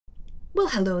Well,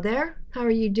 hello there. How are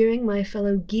you doing, my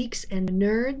fellow geeks and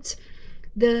nerds?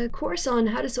 The course on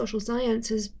how to social science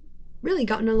has really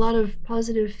gotten a lot of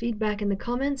positive feedback in the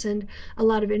comments and a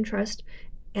lot of interest.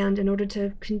 And in order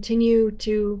to continue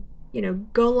to,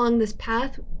 go along this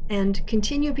path and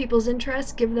continue people's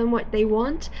interest, give them what they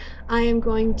want, I am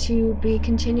going to be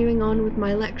continuing on with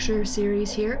my lecture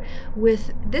series here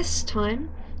with this time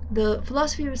the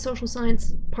Philosophy of Social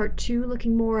Science Part 2,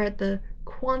 looking more at the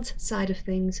quant side of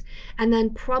things, and then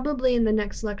probably in the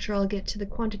next lecture I'll get to the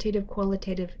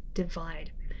quantitative-qualitative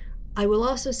divide. I will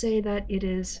also say that it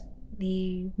is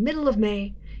the middle of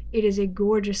May. It is a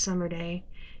gorgeous summer day,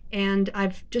 and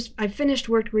I've finished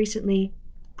work recently.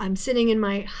 I'm sitting in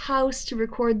my house to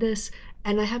record this,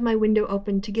 and I have my window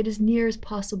open to get as near as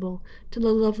possible to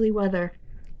the lovely weather.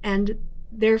 And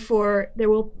therefore, there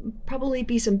will probably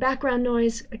be some background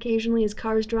noise occasionally as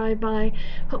cars drive by.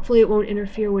 Hopefully it won't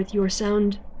interfere with your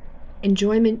sound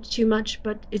enjoyment too much,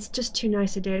 but it's just too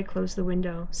nice a day to close the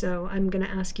window, so I'm going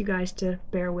to ask you guys to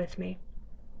bear with me.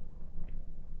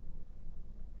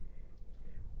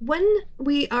 When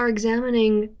we are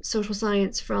examining social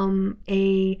science from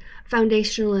a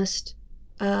foundationalist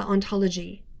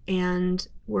ontology, and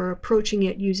we're approaching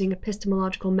it using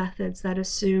epistemological methods that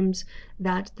assumes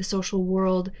that the social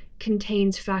world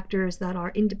contains factors that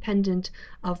are independent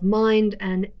of mind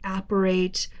and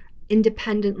operate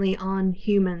independently on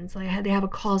humans. They have a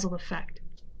causal effect.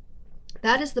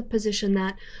 That is the position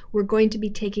that we're going to be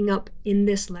taking up in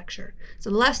this lecture. So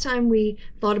the last time we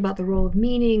thought about the role of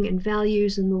meaning and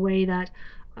values and the way that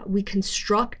we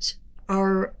construct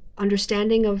our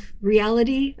understanding of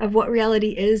reality, of what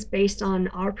reality is based on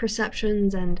our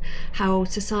perceptions and how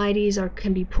societies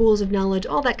can be pools of knowledge,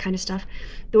 all that kind of stuff,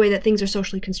 the way that things are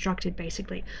socially constructed,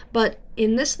 basically. But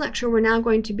in this lecture, we're now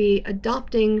going to be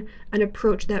adopting an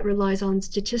approach that relies on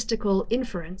statistical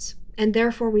inference, and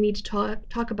therefore we need to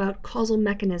talk about causal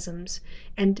mechanisms,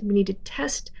 and we need to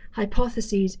test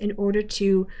hypotheses in order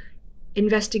to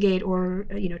investigate or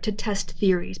to test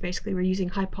theories. Basically, we're using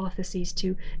hypotheses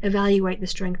to evaluate the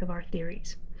strength of our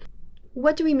theories.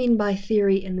 What do we mean by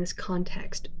theory in this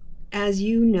context? As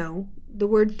you know, the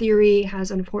word theory has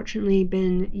unfortunately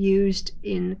been used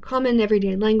in common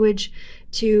everyday language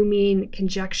to mean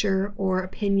conjecture or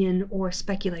opinion or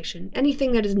speculation.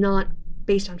 Anything that is not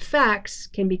based on facts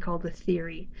can be called a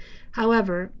theory.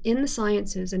 However, in the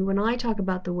sciences, and when I talk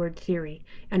about the word theory,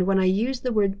 and when I use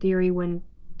the word theory when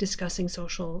discussing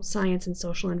social science and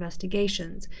social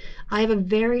investigations, I have a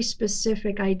very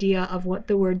specific idea of what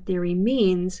the word theory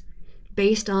means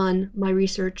based on my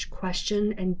research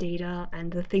question and data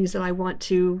and the things that I want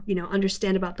to,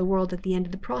 understand about the world at the end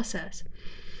of the process.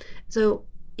 So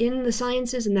in the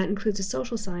sciences, and that includes the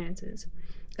social sciences,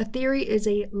 a theory is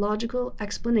a logical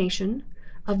explanation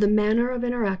of the manner of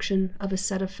interaction of a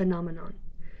set of phenomenon,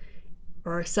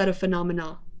 or a set of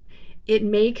phenomena. It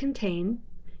may contain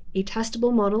a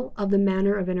testable model of the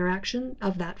manner of interaction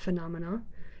of that phenomena,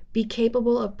 be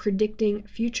capable of predicting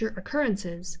future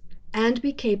occurrences, and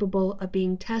be capable of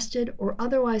being tested or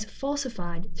otherwise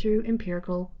falsified through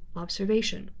empirical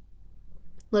observation.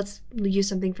 Let's use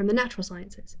something from the natural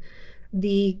sciences.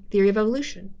 The theory of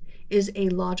evolution is a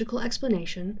logical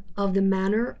explanation of the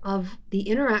manner of the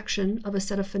interaction of a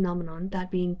set of phenomenon,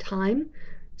 that being time,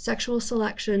 sexual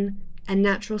selection, and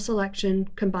natural selection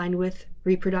combined with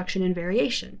reproduction and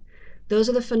variation. Those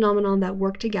are the phenomena that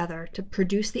work together to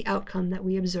produce the outcome that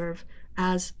we observe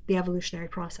as the evolutionary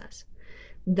process.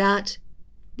 That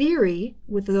theory,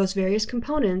 with those various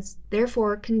components,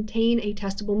 therefore contain a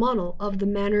testable model of the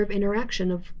manner of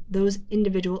interaction of those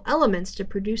individual elements to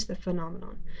produce the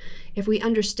phenomenon. If we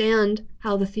understand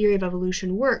how the theory of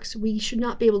evolution works, we should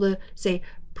not be able to, say,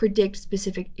 predict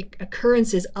specific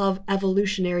occurrences of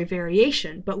evolutionary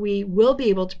variation, but we will be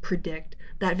able to predict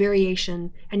that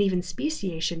variation and even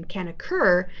speciation can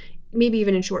occur, maybe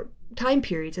even in short time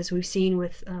periods, as we've seen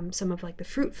with some of the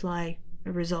fruit fly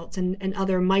results and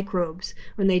other microbes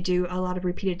when they do a lot of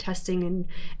repeated testing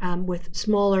and with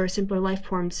smaller, simpler life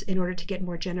forms in order to get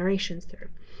more generations through.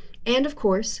 And of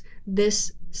course,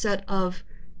 this set of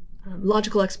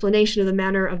logical explanation of the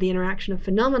manner of the interaction of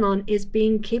phenomenon is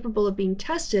being capable of being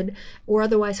tested or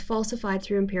otherwise falsified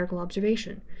through empirical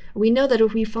observation. We know that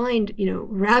if we find,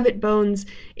 rabbit bones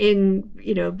in,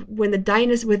 when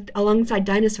alongside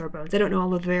dinosaur bones, I don't know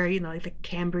all of the very, like the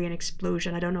Cambrian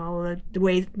explosion, I don't know all of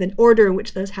the order in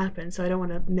which those happen, so I don't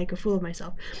want to make a fool of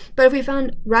myself. But if we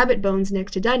found rabbit bones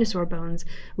next to dinosaur bones,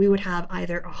 we would have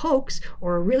either a hoax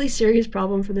or a really serious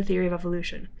problem for the theory of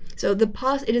evolution. So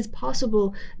it is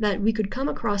possible that we could come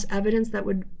across evidence that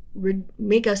would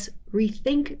make us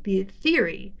rethink the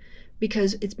theory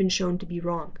because it's been shown to be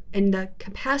wrong. And the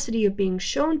capacity of being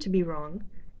shown to be wrong,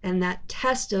 and that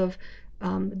test of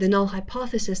the null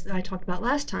hypothesis that I talked about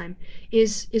last time,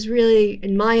 is really,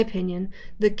 in my opinion,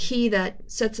 the key that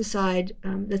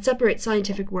that separates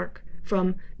scientific work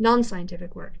from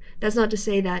non-scientific work. That's not to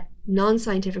say that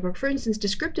non-scientific work, for instance,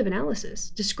 descriptive analysis,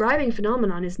 describing a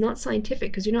phenomenon, is not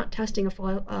scientific because you're not testing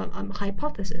a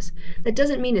hypothesis. That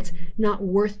doesn't mean it's not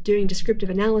worth doing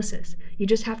descriptive analysis. You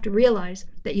just have to realize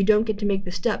that you don't get to make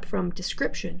the step from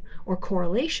description or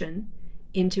correlation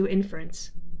into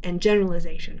inference and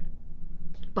generalization.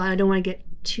 But I don't want to get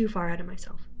too far ahead of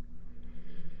myself.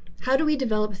 How do we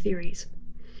develop theories?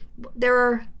 There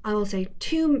are, I will say,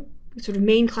 two sort of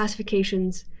main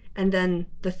classifications, and then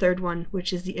the third one,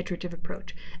 which is the iterative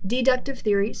approach. Deductive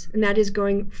theories, and that is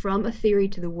going from a theory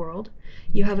to the world.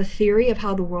 You have a theory of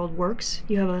how the world works.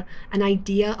 You have an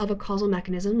idea of a causal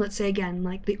mechanism. Let's say again,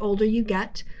 like the older you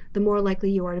get, the more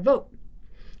likely you are to vote.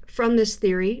 From this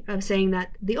theory of saying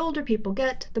that the older people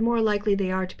get, the more likely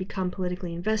they are to become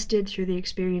politically invested through the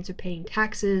experience of paying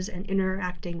taxes and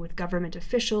interacting with government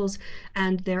officials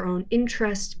and their own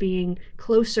interests being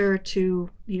closer to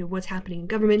what's happening in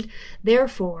government.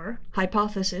 Therefore,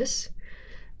 hypothesis,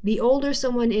 the older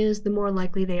someone is, the more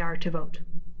likely they are to vote.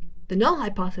 The null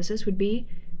hypothesis would be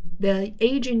the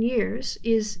age in years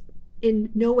is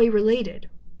in no way related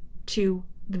to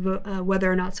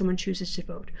whether or not someone chooses to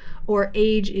vote, or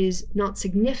age is not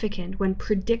significant when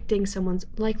predicting someone's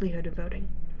likelihood of voting.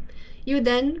 You would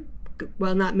then,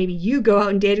 well, not maybe you go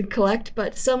out and data collect,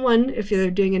 but someone, if you're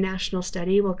doing a national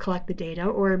study, will collect the data,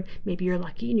 or maybe you're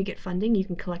lucky and you get funding, you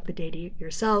can collect the data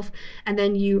yourself, and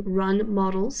then you run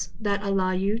models that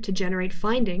allow you to generate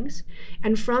findings,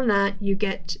 and from that you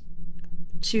get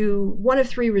to one of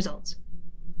three results.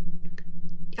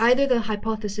 Either the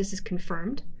hypothesis is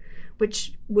confirmed,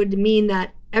 which would mean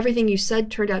that everything you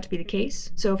said turned out to be the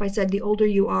case. So if I said the older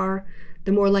you are,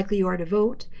 the more likely you are to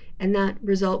vote, and that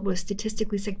result was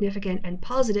statistically significant and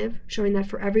positive, showing that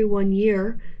for every 1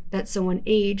 year that someone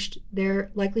aged, their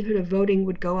likelihood of voting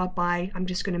would go up by, I'm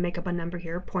just going to make up a number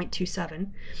here, 0.27,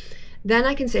 then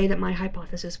I can say that my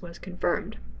hypothesis was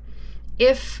confirmed.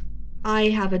 If I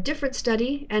have a different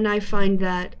study and I find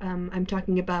that I'm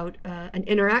talking about an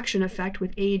interaction effect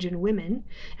with age in women,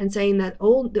 and saying that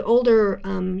the older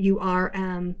you are,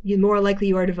 the more likely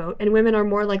you are to vote, and women are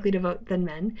more likely to vote than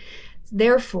men.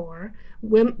 Therefore,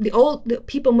 the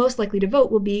people most likely to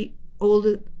vote will be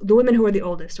the women who are the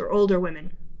oldest, or older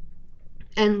women.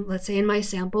 And let's say in my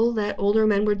sample that older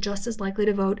men were just as likely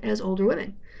to vote as older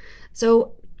women.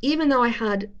 So even though I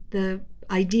had the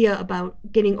idea about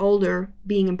getting older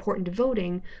being important to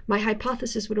voting, my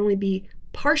hypothesis would only be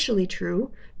partially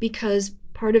true, because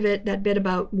part of it, that bit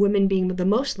about women being the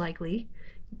most likely,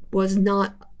 was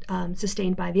not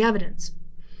sustained by the evidence.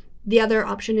 The other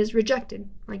option is rejected.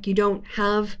 Like, you don't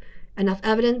have enough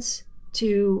evidence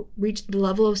to reach the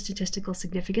level of statistical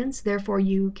significance, therefore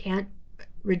you can't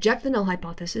reject the null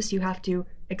hypothesis. You have to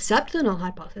accept the null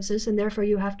hypothesis, and therefore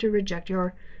you have to reject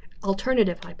your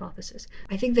alternative hypothesis.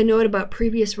 I think the note about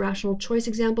previous rational choice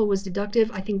example was deductive.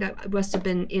 I think that must have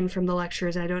been in from the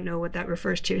lectures, and I don't know what that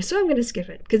refers to, so I'm going to skip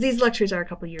it, because these lectures are a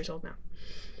couple years old now.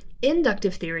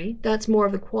 Inductive theory, that's more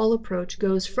of the qual approach,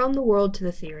 goes from the world to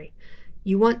the theory.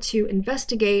 You want to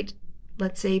investigate,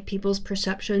 let's say, people's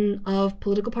perception of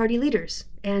political party leaders,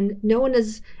 and no one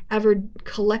has ever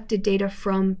collected data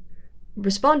from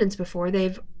respondents before.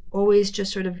 They've always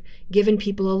just sort of given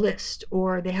people a list,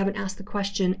 or they haven't asked the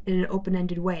question in an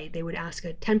open-ended way. They would ask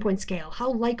a 10-point scale. How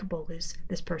likable is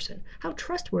this person? How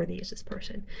trustworthy is this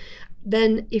person?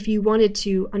 Then if you wanted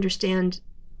to understand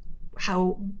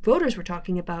how voters were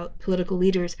talking about political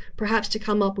leaders, perhaps to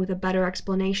come up with a better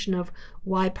explanation of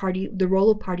why the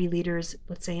role of party leaders,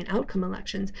 let's say in outcome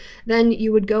elections, then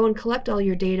you would go and collect all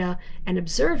your data and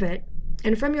observe it.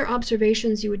 And from your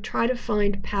observations, you would try to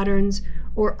find patterns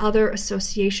or other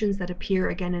associations that appear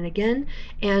again and again.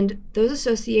 And those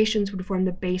associations would form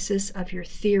the basis of your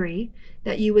theory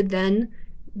that you would then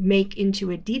make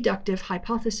into a deductive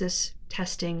hypothesis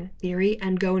testing theory,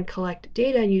 and go and collect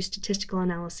data and use statistical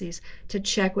analyses to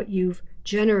check what you've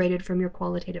generated from your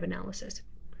qualitative analysis.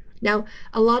 Now,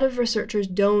 a lot of researchers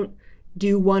don't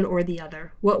do one or the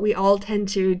other. What we all tend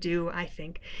to do, I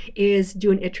think, is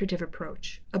do an iterative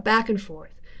approach, a back and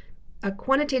forth. A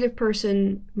quantitative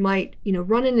person might,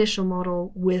 run an initial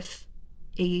model with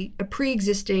a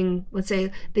pre-existing, let's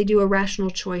say they do a rational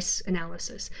choice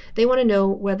analysis. They want to know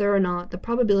whether or not the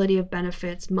probability of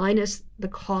benefits minus the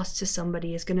cost to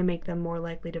somebody is going to make them more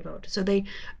likely to vote. So they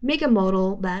make a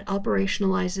model that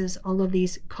operationalizes all of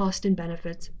these cost and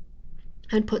benefits.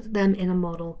 and put them in a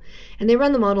model. And they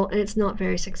run the model, and it's not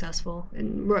very successful.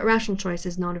 And rational choice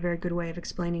is not a very good way of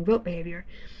explaining vote behavior.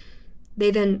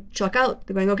 They then chuck out,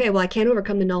 they're going, okay, well, I can't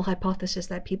overcome the null hypothesis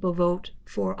that people vote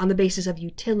for on the basis of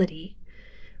utility.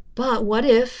 But what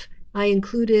if I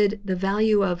included the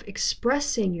value of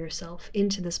expressing yourself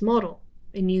into this model?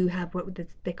 And you have what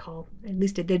they call, at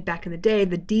least it did back in the day,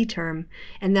 the D term,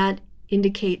 and that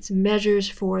indicates measures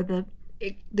for the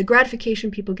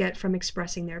gratification people get from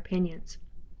expressing their opinions.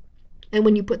 And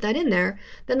when you put that in there,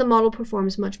 then the model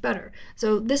performs much better.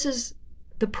 So this is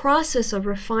the process of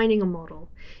refining a model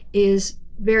is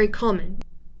very common.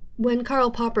 When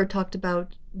Karl Popper talked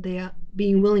about the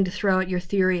being willing to throw out your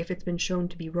theory if it's been shown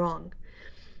to be wrong,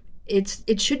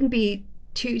 it shouldn't be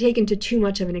taken to too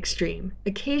much of an extreme.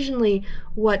 Occasionally,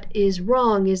 what is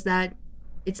wrong is that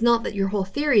it's not that your whole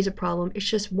theory is a problem, it's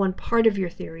just one part of your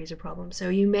theory is a problem. So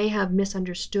you may have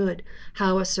misunderstood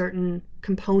how a certain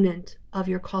component of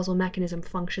your causal mechanism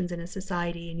functions in a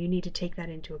society, and you need to take that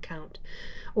into account.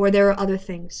 Or there are other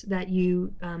things that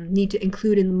you need to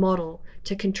include in the model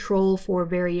to control for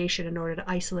variation in order to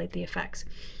isolate the effects.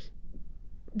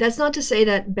 That's not to say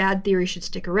that bad theory should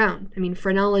stick around. I mean,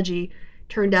 phrenology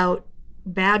turned out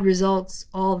bad results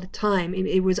all the time.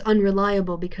 It was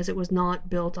unreliable because it was not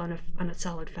built on a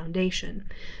solid foundation.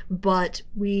 But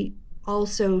we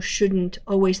also shouldn't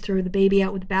always throw the baby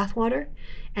out with the bathwater.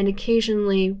 And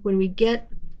occasionally, when we get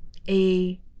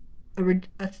a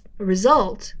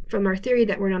result from our theory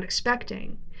that we're not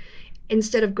expecting,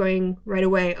 instead of going right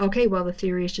away, okay, well, the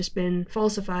theory has just been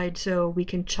falsified, so we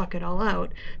can chuck it all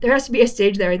out. There has to be a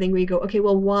stage there, I think, where you go, okay,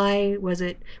 well, why was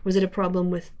it? Was it a problem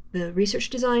with the research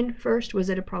design first? Was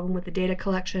it a problem with the data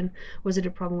collection? Was it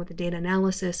a problem with the data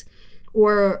analysis?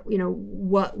 Or,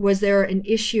 what was there an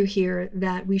issue here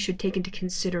that we should take into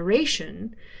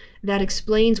consideration that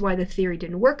explains why the theory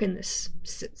didn't work in this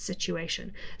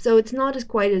situation? So it's not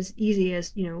quite as easy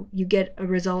as, you get a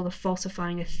result of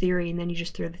falsifying a theory and then you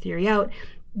just throw the theory out.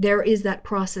 There is that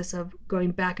process of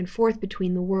going back and forth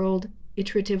between the world,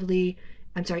 inductively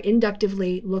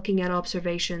looking at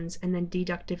observations and then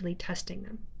deductively testing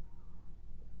them.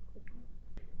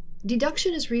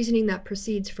 Deduction is reasoning that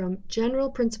proceeds from general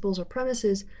principles or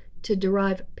premises to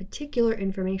derive particular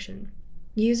information.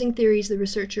 Using theories, the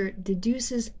researcher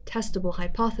deduces testable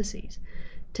hypotheses.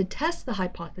 To test the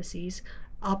hypotheses,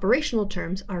 operational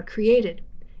terms are created.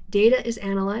 Data is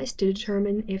analyzed to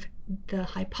determine if the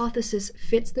hypothesis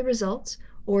fits the results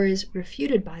or is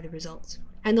refuted by the results.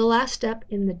 And the last step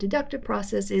in the deductive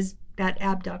process is that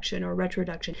abduction or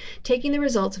retroduction, taking the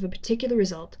results of a particular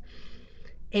result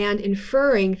and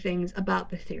inferring things about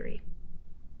the theory.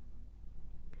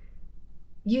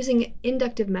 Using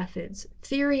inductive methods,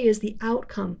 theory is the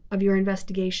outcome of your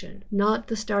investigation, not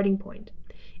the starting point.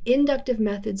 Inductive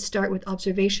methods start with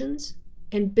observations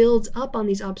and builds up on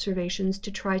these observations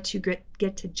to try to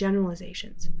get to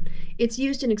generalizations. It's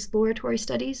used in exploratory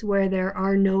studies where there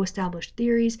are no established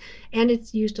theories, and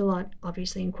it's used a lot,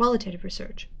 obviously, in qualitative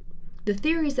research. The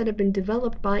theories that have been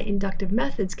developed by inductive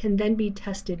methods can then be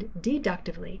tested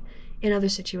deductively in other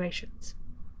situations.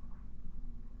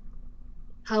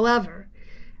 However,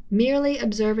 merely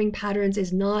observing patterns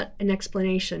is not an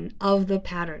explanation of the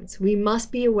patterns. We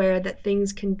must be aware that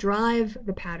things can drive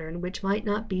the pattern which might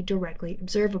not be directly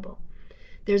observable.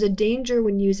 There's a danger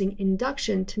when using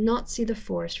induction to not see the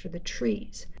forest for the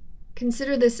trees.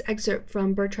 Consider this excerpt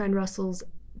from Bertrand Russell's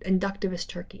Inductivist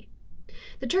Turkey.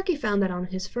 The turkey found that on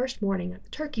his first morning at the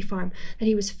turkey farm that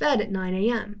he was fed at 9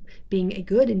 a.m. Being a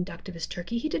good inductivist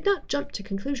turkey, he did not jump to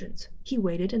conclusions. He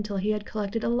waited until he had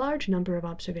collected a large number of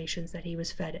observations that he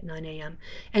was fed at 9 a.m.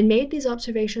 and made these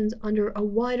observations under a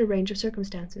wider range of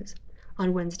circumstances.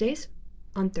 On Wednesdays,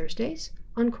 on Thursdays,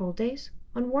 on cold days,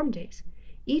 on warm days.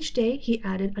 Each day he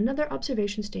added another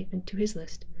observation statement to his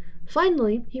list.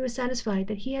 Finally, he was satisfied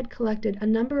that he had collected a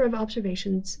number of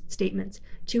observations statements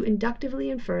to inductively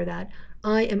infer that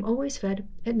I am always fed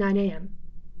at 9 a.m.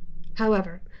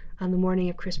 However, on the morning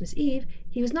of Christmas Eve,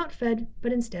 he was not fed,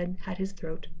 but instead had his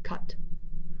throat cut.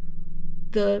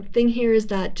 The thing here is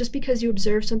that just because you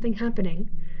observe something happening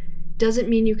doesn't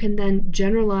mean you can then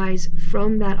generalize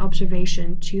from that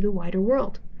observation to the wider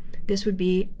world. This would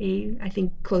be I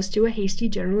think, close to a hasty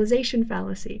generalization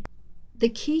fallacy. The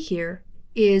key here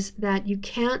is that you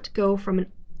can't go from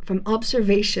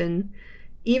observation,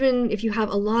 even if you have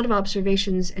a lot of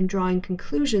observations and drawing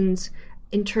conclusions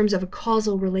in terms of a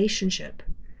causal relationship.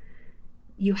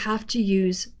 You have to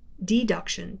use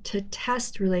deduction to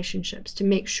test relationships, to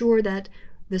make sure that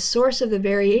the source of the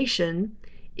variation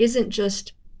isn't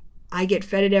just I get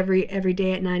fed it every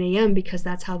day at 9 a.m. because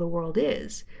that's how the world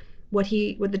is. what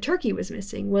the turkey was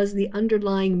missing was the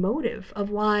underlying motive of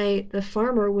why the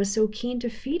farmer was so keen to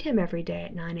feed him every day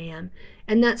at 9 a.m.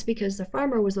 And that's because the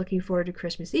farmer was looking forward to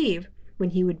Christmas Eve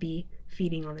when he would be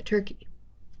feeding on the turkey.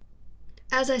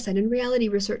 As I said, in reality,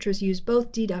 researchers use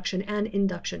both deduction and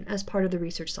induction as part of the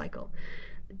research cycle.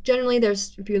 Generally,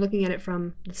 if you're looking at it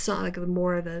from the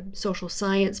social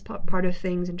science part of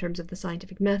things in terms of the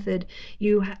scientific method,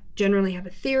 you generally have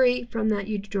a theory. From that,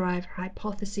 you derive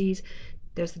hypotheses.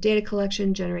 There's the data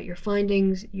collection, generate your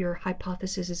findings. Your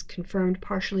hypothesis is confirmed,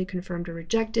 partially confirmed, or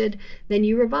rejected. Then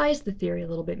you revise the theory a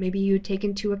little bit. Maybe you take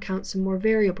into account some more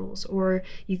variables, or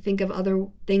you think of other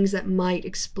things that might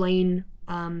explain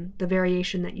the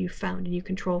variation that you found, and you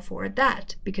control for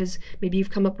that because maybe you've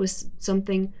come up with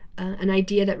something, an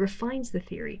idea that refines the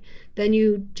theory. Then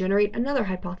you generate another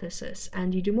hypothesis,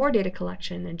 and you do more data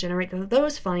collection and generate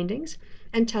those findings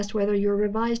and test whether your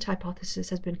revised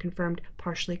hypothesis has been confirmed,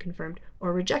 partially confirmed,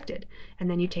 or rejected. And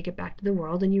then you take it back to the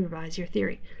world and you revise your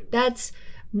theory. That's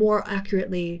more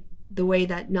accurately the way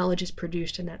that knowledge is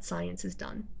produced and that science is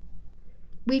done.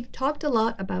 We've talked a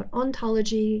lot about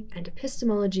ontology and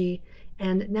epistemology,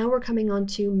 and now we're coming on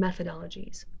to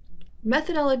methodologies.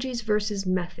 Methodologies versus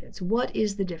methods. What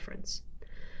is the difference?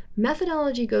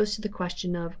 Methodology goes to the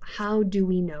question of how do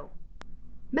we know?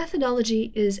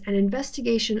 Methodology is an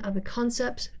investigation of the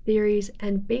concepts, theories,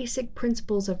 and basic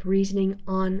principles of reasoning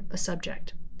on a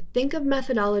subject. Think of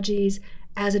methodologies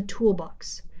as a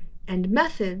toolbox, and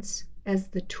methods as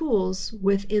the tools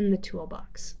within the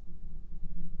toolbox.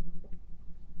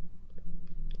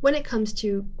 When it comes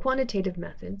to quantitative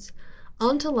methods,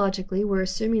 ontologically, we're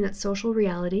assuming that social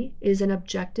reality is an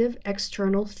objective,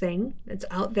 external thing that's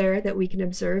out there that we can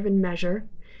observe and measure.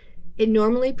 It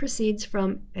normally proceeds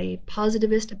from a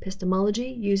positivist epistemology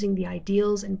using the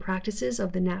ideals and practices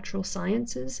of the natural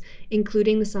sciences,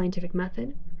 including the scientific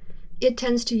method. It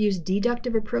tends to use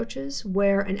deductive approaches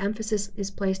where an emphasis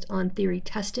is placed on theory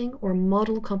testing or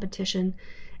model competition,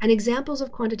 and examples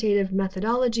of quantitative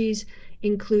methodologies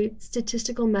include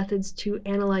statistical methods to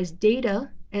analyze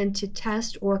data and to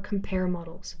test or compare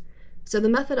models. So the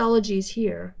methodologies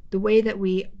here, the way that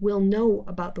we will know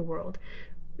about the world,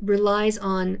 relies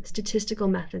on statistical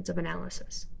methods of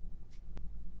analysis.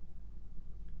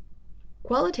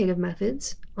 Qualitative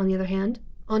methods, on the other hand,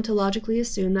 ontologically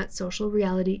assume that social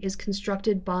reality is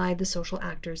constructed by the social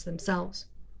actors themselves.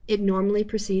 It normally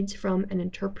proceeds from an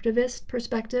interpretivist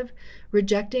perspective,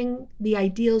 rejecting the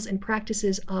ideals and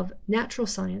practices of natural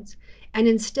science, and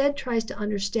instead tries to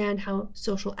understand how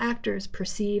social actors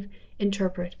perceive,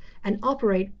 interpret, and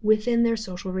operate within their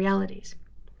social realities.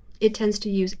 It tends to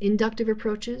use inductive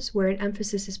approaches where an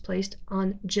emphasis is placed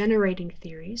on generating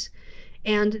theories,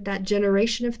 and that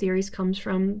generation of theories comes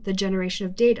from the generation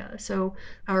of data. So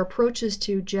our approaches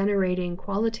to generating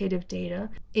qualitative data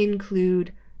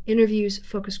include interviews,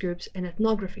 focus groups, and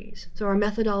ethnographies. So our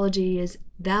methodology is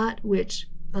that which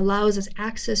allows us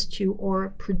access to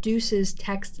or produces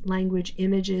text, language,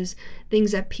 images,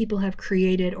 things that people have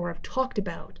created or have talked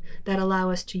about that allow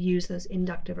us to use those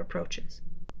inductive approaches.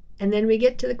 And then we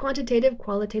get to the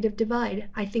quantitative-qualitative divide.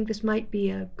 I think this might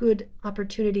be a good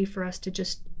opportunity for us to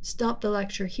just stop the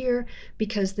lecture here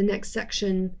because the next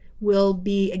section will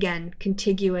be, again,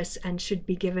 contiguous and should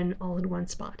be given all in one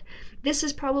spot. This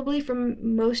is probably,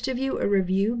 from most of you, a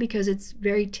review because it's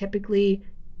very typically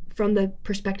from the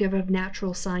perspective of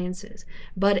natural sciences.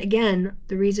 But again,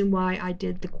 the reason why I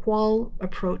did the qual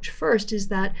approach first is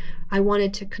that I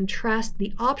wanted to contrast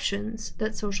the options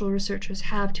that social researchers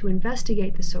have to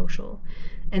investigate the social.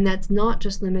 And that's not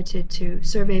just limited to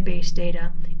survey-based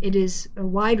data. It is a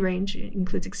wide range. It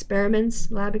includes experiments,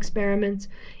 lab experiments,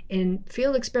 and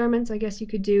field experiments, I guess you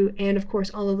could do, and of course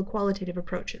all of the qualitative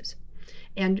approaches.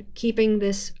 And keeping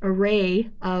this array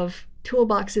of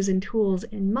toolboxes and tools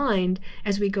in mind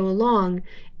as we go along,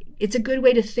 it's a good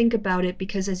way to think about it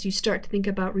because as you start to think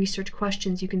about research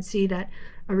questions, you can see that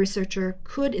a researcher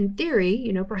could, in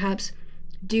theory, perhaps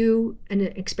do an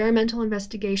experimental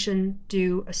investigation,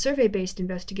 do a survey-based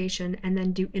investigation, and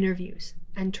then do interviews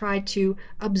and try to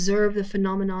observe the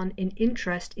phenomenon in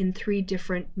interest in 3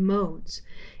 different modes.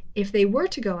 If they were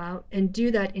to go out and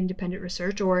do that independent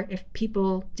research, or if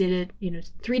people did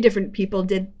it, 3 different people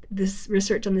did this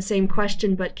research on the same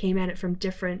question but came at it from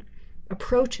different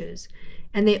approaches,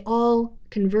 and they all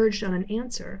converged on an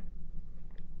answer,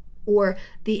 or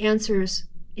the answers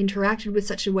interacted with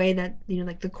such a way that,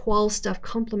 like the qual stuff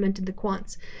complemented the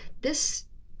quants. This,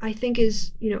 I think,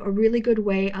 is, a really good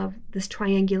way of this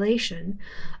triangulation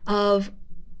of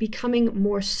becoming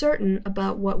more certain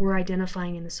about what we're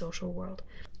identifying in the social world.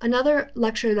 Another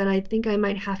lecture that I think I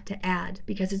might have to add,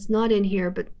 because it's not in here,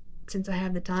 but since I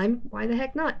have the time, why the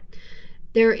heck not?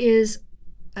 There is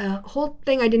a whole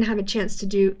thing I didn't have a chance to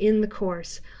do in the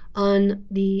course on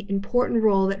the important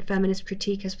role that feminist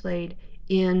critique has played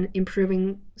in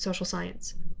improving social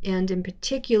science, and in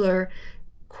particular,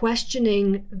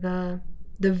 questioning the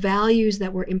values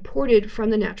that were imported from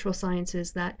the natural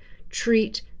sciences that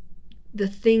treat the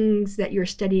things that you're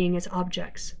studying as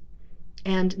objects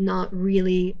and not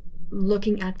really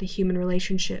looking at the human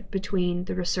relationship between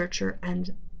the researcher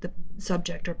and the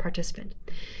subject or participant.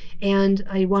 And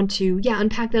I want to,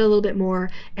 unpack that a little bit more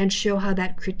and show how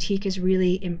that critique has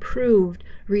really improved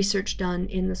research done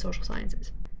in the social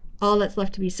sciences. All that's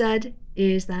left to be said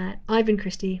is that I've been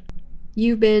Kristi.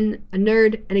 You've been a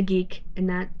nerd and a geek, and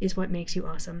that is what makes you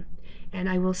awesome. And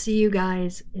I will see you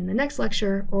guys in the next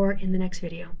lecture or in the next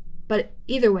video. But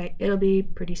either way, it'll be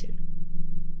pretty soon.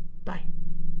 Bye.